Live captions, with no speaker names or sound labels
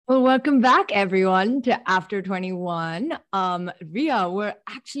Well, welcome back everyone to After 21. Rhea, we're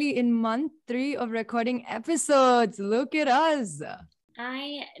actually in month 3 of recording episodes. Look at us.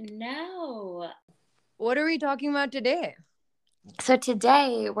 I know. What are we talking about today? So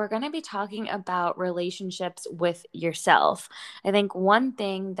today we're going to be talking about relationships with yourself. I think one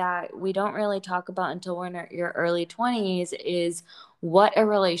thing that we don't really talk about until we're in your early 20s is what a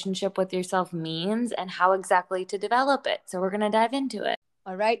relationship with yourself means and how exactly to develop it. So we're going to dive into it.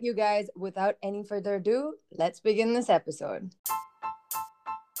 All right, you guys, without any further ado, let's begin this episode.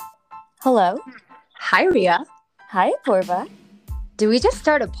 Hello. Hi, Rhea. Hi, Apoorva. Did we just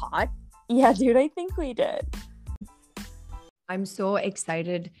start a pod? Yeah, dude, I think we did. I'm so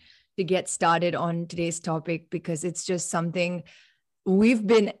excited to get started on today's topic because it's just something we've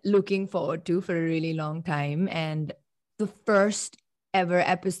been looking forward to for a really long time. And the first ever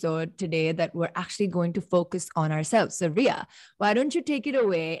episode today that we're actually going to focus on ourselves. So Rhea, why don't you take it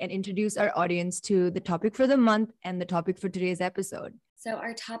away and introduce our audience to the topic for the month and the topic for today's episode? So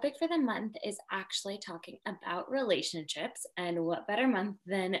our topic for the month is actually talking about relationships, and what better month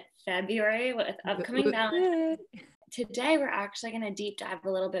than February with upcoming Valentine's. Today, we're actually going to deep dive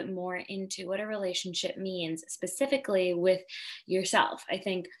a little bit more into what a relationship means, specifically with yourself. I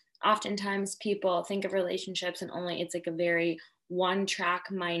think oftentimes people think of relationships and only it's like a very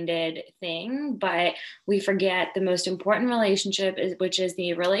one-track minded thing, but we forget the most important relationship which is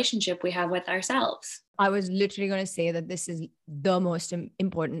the relationship we have with ourselves. I was literally going to say that this is the most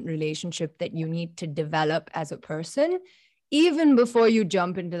important relationship that you need to develop as a person, even before you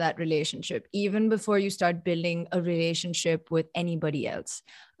jump into that relationship, even before you start building a relationship with anybody else.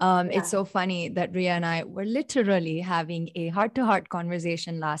 It's so funny that Rhea and I were literally having a heart-to-heart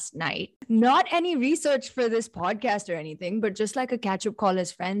conversation last night. Not any research for this podcast or anything, but just like a catch-up call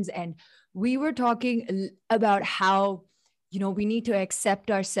as friends. And we were talking about how, we need to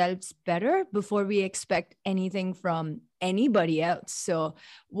accept ourselves better before we expect anything from anybody else. So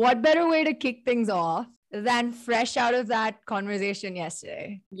what better way to kick things off than fresh out of that conversation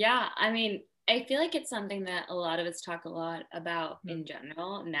yesterday? Yeah, I mean, I feel like it's something that a lot of us talk a lot about in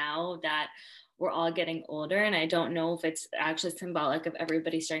general now that we're all getting older. And I don't know if it's actually symbolic of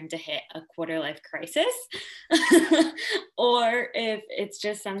everybody starting to hit a quarter life crisis or if it's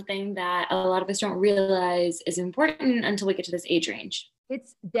just something that a lot of us don't realize is important until we get to this age range.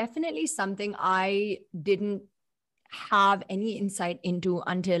 It's definitely something I didn't have any insight into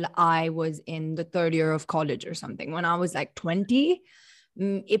until I was in the third year of college or something. When I was like 20,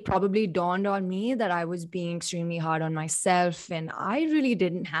 it probably dawned on me that I was being extremely hard on myself. And I really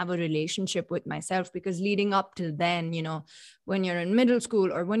didn't have a relationship with myself because leading up to then, when you're in middle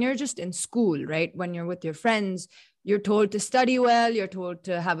school or when you're just in school, right? When you're with your friends, you're told to study well, you're told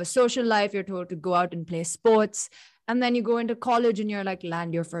to have a social life, you're told to go out and play sports. And then you go into college and you're like,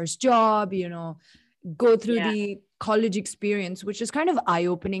 land your first job, go through the college experience, which is kind of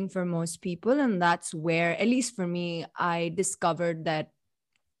eye-opening for most people. And that's where, at least for me, I discovered that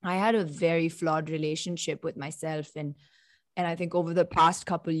I had a very flawed relationship with myself. And I think over the past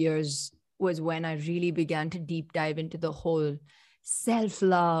couple years was when I really began to deep dive into the whole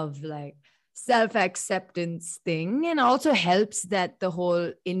self-love, like self-acceptance thing. And also helps that the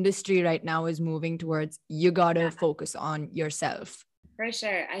whole industry right now is moving towards you got to focus on yourself. For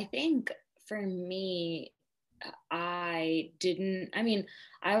sure. I think for me, I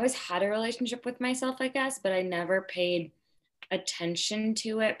always had a relationship with myself, I guess, but I never paid attention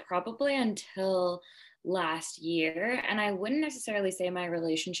to it probably until last year. And I wouldn't necessarily say my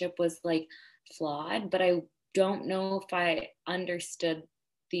relationship was like flawed, but I don't know if I understood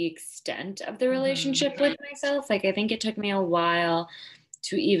the extent of the relationship with myself. Like, I think it took me a while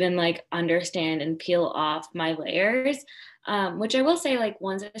to even like understand and peel off my layers, which I will say, like,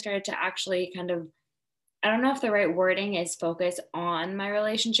 once I started to actually kind of, I don't know if the right wording is focus on my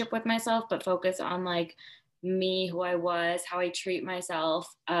relationship with myself, but focus on like me, who I was, how I treat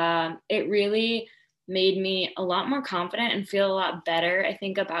myself. It really made me a lot more confident and feel a lot better, I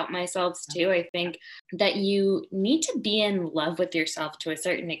think, about myself too. I think that you need to be in love with yourself to a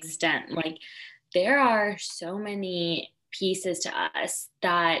certain extent. Like, there are so many pieces to us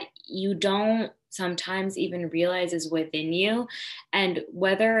that you don't sometimes even realize is within you, and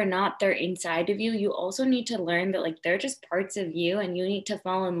whether or not they're inside of you, you also need to learn that like they're just parts of you and you need to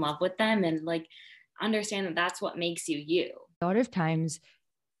fall in love with them and like understand that that's what makes you you. A lot of times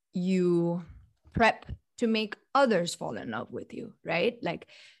you prep to make others fall in love with you, right? Like,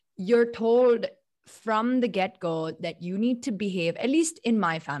 you're told from the get-go that you need to behave, at least in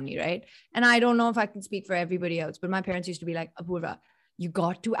my family, right? And I don't know if I can speak for everybody else, but my parents used to be like, Apoorva, you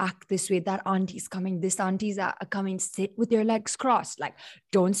got to act this way. That auntie's coming, this auntie's coming, sit with your legs crossed. Like,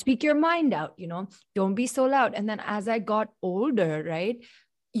 don't speak your mind out, don't be so loud. And then as I got older, right,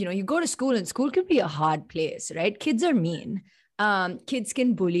 you go to school, and school can be a hard place, right? Kids are mean. Kids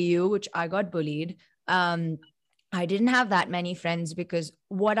can bully you, which I got bullied. I didn't have that many friends because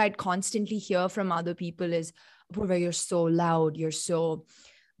what I'd constantly hear from other people is, Apoorva, you're so loud, you're so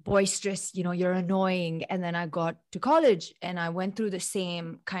boisterous, you're annoying. And then I got to college and I went through the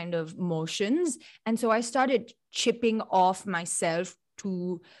same kind of motions. And so I started chipping off myself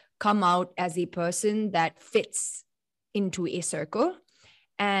to come out as a person that fits into a circle.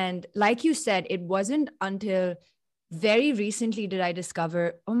 And like you said, it wasn't until very recently did I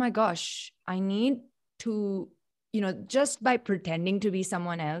discover, oh my gosh, I need to, just by pretending to be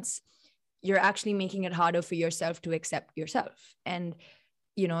someone else, you're actually making it harder for yourself to accept yourself. And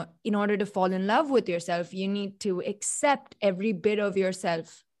in order to fall in love with yourself, you need to accept every bit of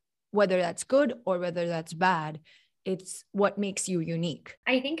yourself, whether that's good or whether that's bad. It's what makes you unique.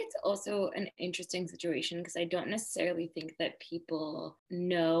 I think it's also an interesting situation because I don't necessarily think that people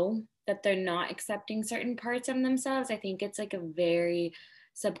know that they're not accepting certain parts of themselves. I think it's like a very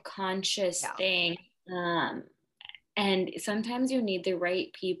subconscious thing. And sometimes you need the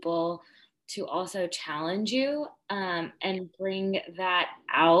right people to also challenge you and bring that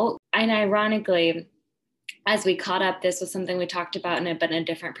out. And ironically, as we caught up, this was something we talked about in a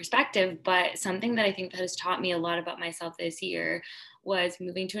different perspective, but something that I think that has taught me a lot about myself this year was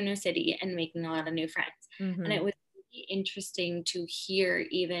moving to a new city and making a lot of new friends. Mm-hmm. And it was really interesting to hear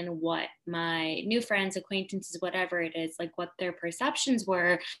even what my new friends, acquaintances, whatever it is, like what their perceptions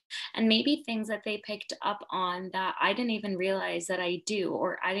were, and maybe things that they picked up on that I didn't even realize that I do,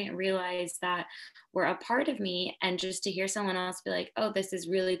 or I didn't realize that were a part of me. And just to hear someone else be like, oh, this is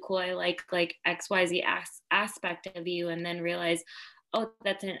really cool, I like XYZ aspect of you, and then realize, oh,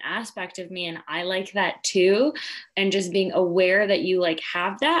 that's an aspect of me and I like that too. And just being aware that you like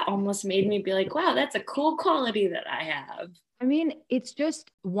have that almost made me be like, wow, that's a cool quality that I have. I mean, it's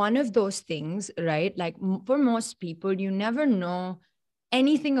just one of those things, right? Like for most people, you never know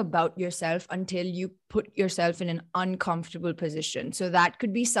anything about yourself until you put yourself in an uncomfortable position. So that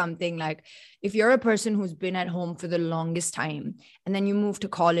could be something like if you're a person who's been at home for the longest time and then you move to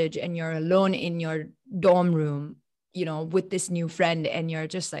college and you're alone in your dorm room, with this new friend, and you're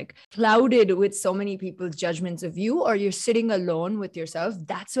just like clouded with so many people's judgments of you, or you're sitting alone with yourself,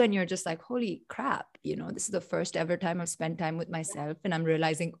 that's when you're just like, holy crap, this is the first ever time I've spent time with myself and I'm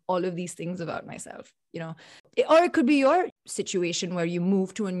realizing all of these things about myself, or it could be your situation where you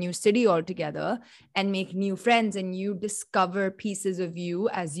move to a new city altogether and make new friends and you discover pieces of you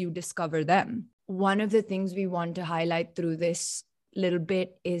as you discover them. One of the things we want to highlight through this little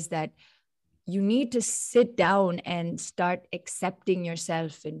bit is that you need to sit down and start accepting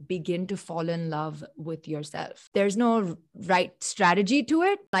yourself and begin to fall in love with yourself. There's no right strategy to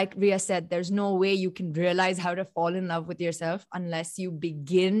it. Like Rhea said, there's no way you can realize how to fall in love with yourself unless you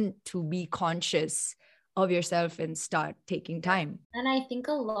begin to be conscious of yourself and start taking time. And I think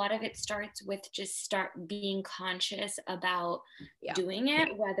a lot of it starts with just start being conscious about doing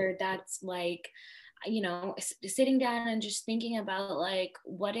it, whether that's like, sitting down and just thinking about like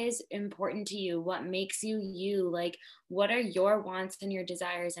what is important to you, what makes you you, like what are your wants and your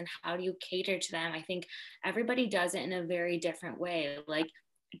desires and how do you cater to them. I think everybody does it in a very different way. Like,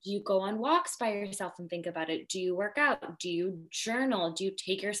 do you go on walks by yourself and think about it? Do you work out? Do you journal? Do you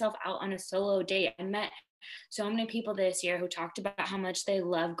take yourself out on a solo date? I met so many people this year who talked about how much they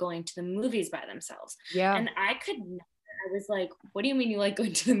love going to the movies by themselves. And I could never. I was like, what do you mean you like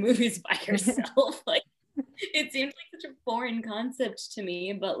going to the movies by yourself? Like, it seems like such a foreign concept to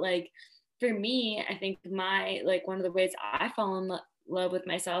me, but like for me, I think one of the ways I fall in love with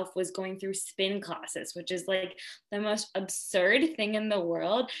myself was going through spin classes, which is like the most absurd thing in the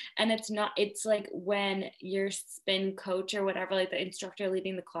world. And it's like when your spin coach or whatever, like the instructor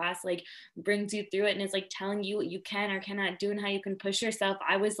leading the class, like brings you through it and is like telling you what you can or cannot do and how you can push yourself.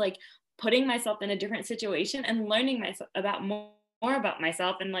 I was like putting myself in a different situation and learning myself about more about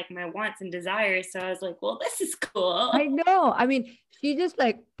myself and like my wants and desires. So I was like, well, this is cool. I know. I mean, she just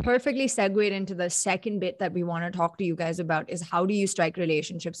like perfectly segued into the second bit that we want to talk to you guys about is how do you strike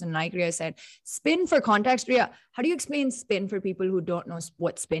relationships? And like Rhea said, spin for context. Rhea, how do you explain spin for people who don't know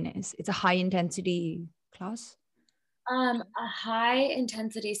what spin is? It's a high intensity class. A high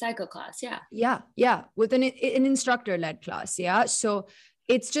intensity cycle class. Yeah. With an instructor-led class. Yeah. So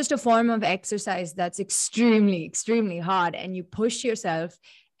it's just a form of exercise that's extremely, extremely hard. And you push yourself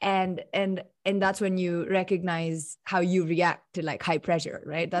and that's when you recognize how you react to like high pressure,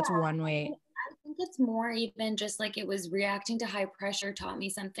 right? That's one way. I think it's more even just like it was reacting to high pressure taught me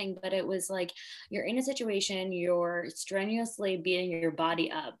something, but it was like you're in a situation, you're strenuously beating your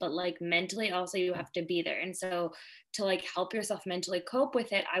body up, but like mentally also you have to be there. And so to like help yourself mentally cope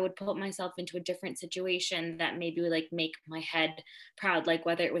with it, I would put myself into a different situation that maybe would like make my head proud, like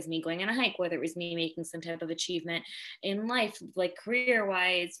whether it was me going on a hike, whether it was me making some type of achievement in life, like career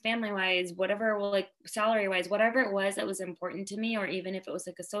wise, family wise, whatever, like salary wise, whatever it was that was important to me, or even if it was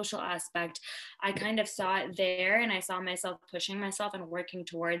like a social aspect, I kind of saw it there and I saw myself pushing myself and working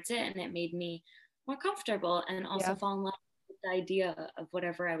towards it. And it made me more comfortable and also Yeah. fall in love with the idea of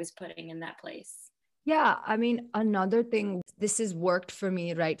whatever I was putting in that place. Yeah, I mean, another thing, this has worked for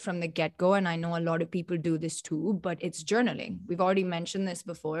me right from the get-go, and I know a lot of people do this too, but it's journaling. We've already mentioned this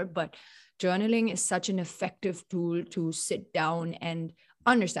before, but journaling is such an effective tool to sit down and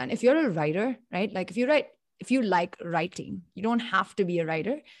understand. If you're a writer, right? Like if you like writing, you don't have to be a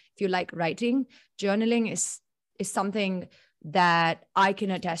writer. If you like writing, journaling is something that I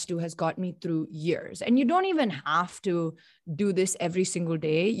can attest to has got me through years. And you don't even have to do this every single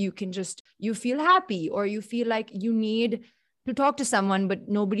day. You can just, you feel happy or you feel like you need to talk to someone, but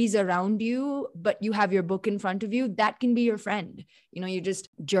nobody's around you, but you have your book in front of you. That can be your friend. You know, you just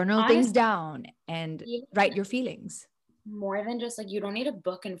journal things Honestly, down and write your feelings. more than just like you don't need a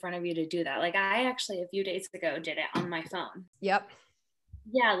book in front of you to do that. Like I actually a few days ago did it on my phone. Yep.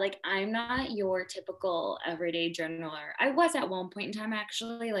 Yeah, like I'm not your typical everyday journaler. I was at one point in time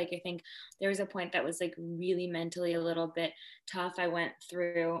actually. Like I think there was a point that was like really mentally a little bit tough. I went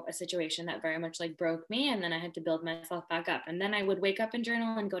through a situation that very much like broke me and then I had to build myself back up. And then I would wake up and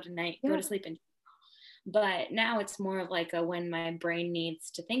journal and go to sleep and but now it's more of like a when my brain needs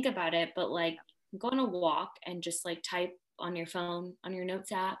to think about it, but like go on a walk and just like type on your phone, on your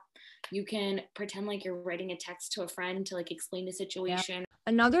notes app. You can pretend like you're writing a text to a friend to like explain the Yeah. situation.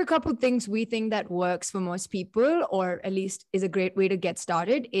 Another couple things we think that works for most people, or at least is a great way to get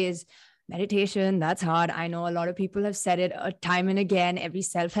started, is meditation. That's hard. I know a lot of people have said it time and again. Every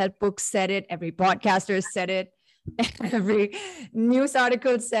self-help book said it. Every podcaster has said it. Every news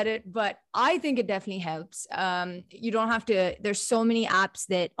article said it, but I think it definitely helps. You don't have to, there's so many apps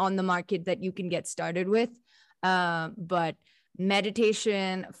that on the market that you can get started with. But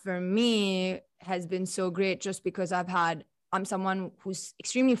meditation for me has been so great just because I'm someone who's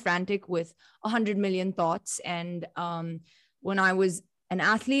extremely frantic with 100 million thoughts. And when I was an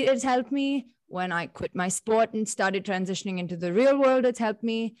athlete, it's helped me. When I quit my sport and started transitioning into the real world, it's helped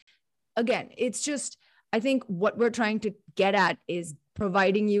me. Again, it's just, I think what we're trying to get at is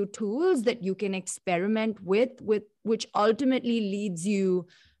providing you tools that you can experiment with which ultimately leads you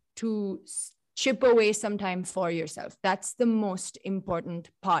to chip away some time for yourself. That's the most important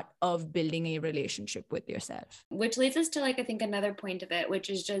part of building a relationship with yourself. Which leads us to like, I think another point of it, which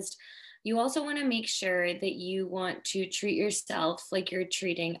is just, you also want to make sure that you want to treat yourself like you're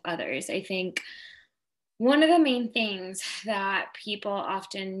treating others. I think one of the main things that people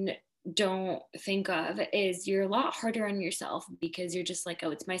often don't think of is you're a lot harder on yourself because you're just like,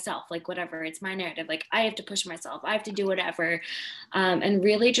 oh, it's myself, like whatever, it's my narrative, like I have to push myself, I have to do whatever, and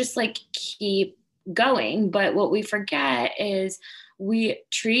really just like keep going. But what we forget is we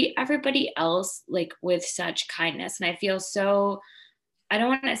treat everybody else like with such kindness, and I feel so, I don't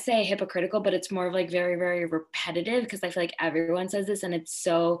want to say hypocritical, but it's more of like very, very repetitive because I feel like everyone says this and it's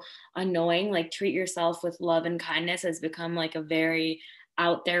so annoying. Like treat yourself with love and kindness has become like a very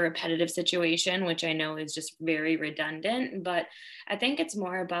out there repetitive situation, which I know is just very redundant. But I think it's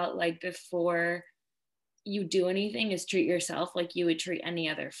more about like before you do anything is treat yourself like you would treat any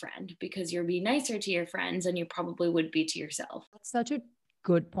other friend, because you'll be nicer to your friends than you probably would be to yourself. That's such a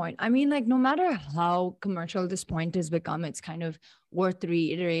good point. I mean, like, no matter how commercial this point has become, it's kind of worth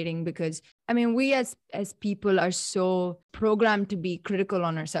reiterating because, I mean, we as people are so programmed to be critical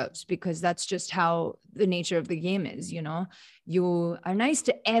on ourselves because that's just how the nature of the game is, you know? You are nice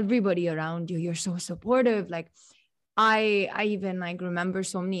to everybody around you. You're so supportive. Like, I even like remember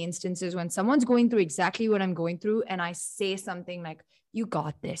so many instances when someone's going through exactly what I'm going through and I say something like, you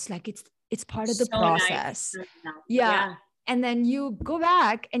got this, like it's part of the So process. nice. Yeah. Yeah. And then you go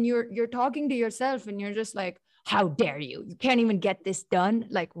back and you're talking to yourself and you're just like, how dare you? You can't even get this done.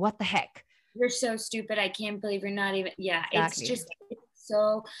 Like, what the heck? You're so stupid. I can't believe you're not even, yeah, Exactly. it's just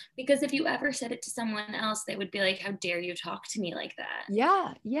so, because if you ever said it to someone else, they would be like, how dare you talk to me like that?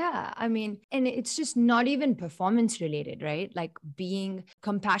 Yeah. Yeah. I mean, and it's just not even performance related, right? Like being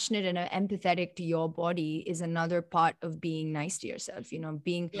compassionate and empathetic to your body is another part of being nice to yourself. You know,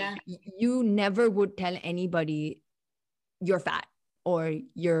 Yeah. you never would tell anybody you're fat or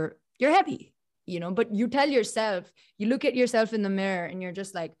you're heavy, you know, but you tell yourself, you look at yourself in the mirror and you're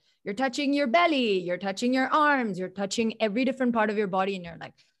just like, you're touching your belly, you're touching your arms, you're touching every different part of your body. And you're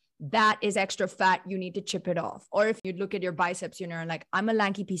like, that is extra fat. You need to chip it off. Or if you look at your biceps, you're like, I'm a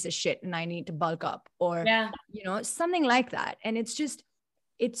lanky piece of shit and I need to bulk up, or, something like that. And it's just,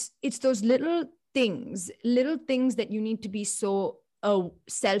 it's those little things that you need to be so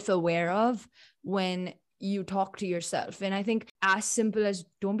self-aware of when you talk to yourself. And I think as simple as,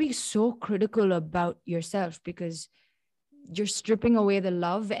 don't be so critical about yourself, because you're stripping away the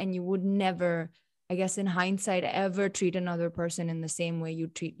love, and you would never, I guess, in hindsight, ever treat another person in the same way you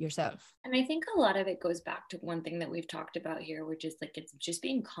treat yourself. And I think a lot of it goes back to one thing that we've talked about here, which is like, it's just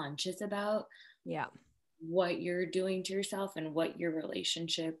being conscious about what you're doing to yourself and what your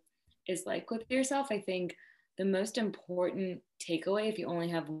relationship is like with yourself. I think the most important takeaway, if you only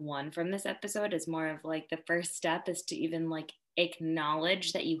have one from this episode, is more of like, the first step is to even like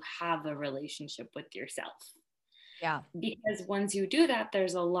acknowledge that you have a relationship with yourself. Yeah. Because once you do that,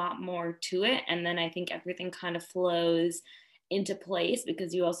 there's a lot more to it. And then I think everything kind of flows into place,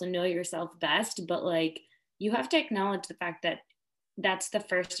 because you also know yourself best. But like, you have to acknowledge the fact that that's the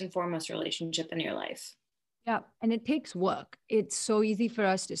first and foremost relationship in your life. Yeah. And it takes work. It's so easy for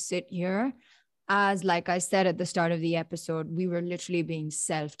us to sit here, as like I said at the start of the episode, we were literally being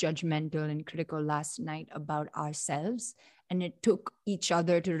self-judgmental and critical last night about ourselves. And it took each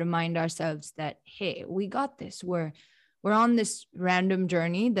other to remind ourselves that, hey, we got this. We're on this random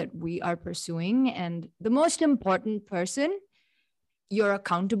journey that we are pursuing. And the most important person you're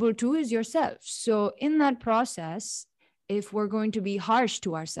accountable to is yourself. So in that process, if we're going to be harsh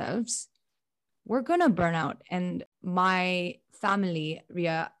to ourselves, we're going to burn out. And my family,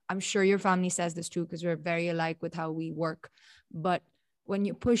 Rhea, I'm sure your family says this too, because we're very alike with how we work. But when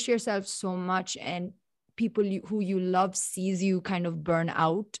you push yourself so much, and people who you love sees you kind of burn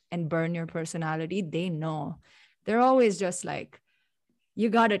out and burn your personality, they know. They're always just like, you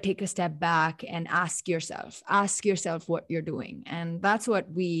got to take a step back and ask yourself what you're doing. And that's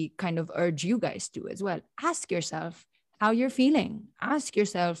what we kind of urge you guys to as well. Ask yourself how you're feeling. Ask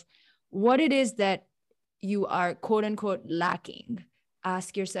yourself what it is that you are quote unquote lacking.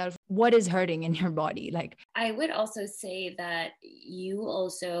 Ask yourself what is hurting in your body. Like, I would also say that you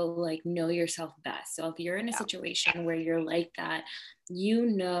also like know yourself best. So if you're in a situation where you're like that, you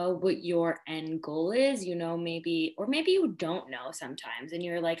know what your end goal is, maybe, or maybe you don't know sometimes, and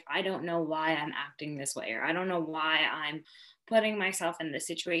you're like, I don't know why I'm acting this way, or I don't know why I'm putting myself in this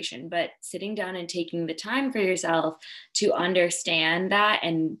situation. But sitting down and taking the time for yourself to understand that,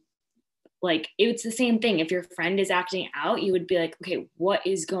 and like, it's the same thing. If your friend is acting out, you would be like, okay, what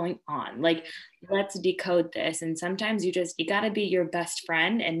is going on? Like, let's decode this. And sometimes you got to be your best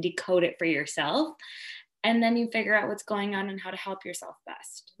friend and decode it for yourself. And then you figure out what's going on and how to help yourself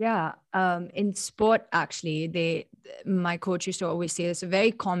best. Yeah. In sport, actually, my coach used to always say this, a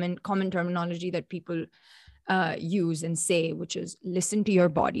very common terminology that people use and say, which is listen to your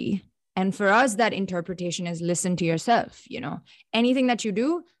body. And for us, that interpretation is listen to yourself. Anything that you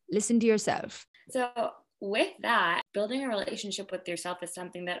do, listen to yourself. So with that, building a relationship with yourself is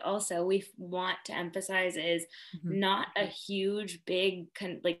something that also we want to emphasize is not a huge, big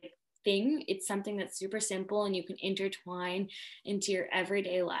thing. It's something that's super simple and you can intertwine into your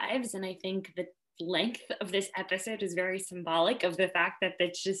everyday lives. And I think the length of this episode is very symbolic of the fact that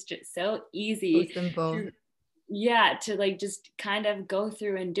it's just so easy. So simple. To like just kind of go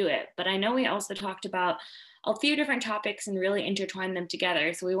through and do it. But I know we also talked about a few different topics and really intertwine them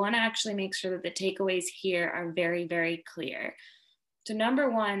together. So we want to actually make sure that the takeaways here are very, very clear. So number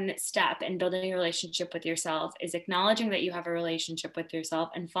one step in building a relationship with yourself is acknowledging that you have a relationship with yourself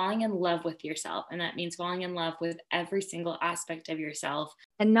and falling in love with yourself. And that means falling in love with every single aspect of yourself.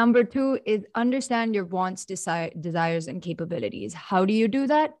 And number two is understand your wants, desires, and capabilities. How do you do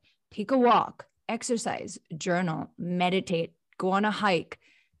that? Take a walk, exercise, journal, meditate, go on a hike,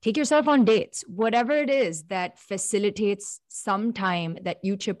 take yourself on dates, whatever it is that facilitates some time that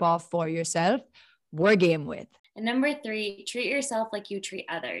you chip off for yourself, we're game with. And number three, treat yourself like you treat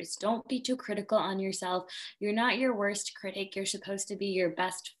others. Don't be too critical on yourself. You're not your worst critic. You're supposed to be your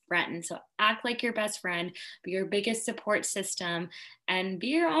best friend. So act like your best friend, be your biggest support system, and be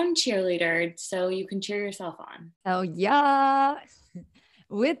your own cheerleader so you can cheer yourself on. Oh, yeah.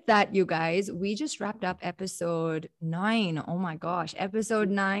 With that, you guys, we just wrapped up episode 9. Oh my gosh, episode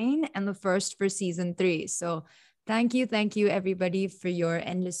 9 and the first for season 3. So thank you, everybody, for your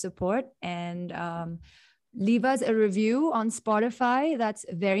endless support. And leave us a review on Spotify. That's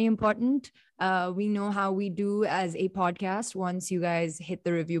very important. We know how we do as a podcast once you guys hit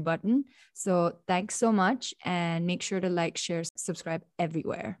the review button. So thanks so much. And make sure to like, share, subscribe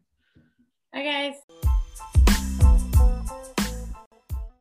everywhere. Bye, guys.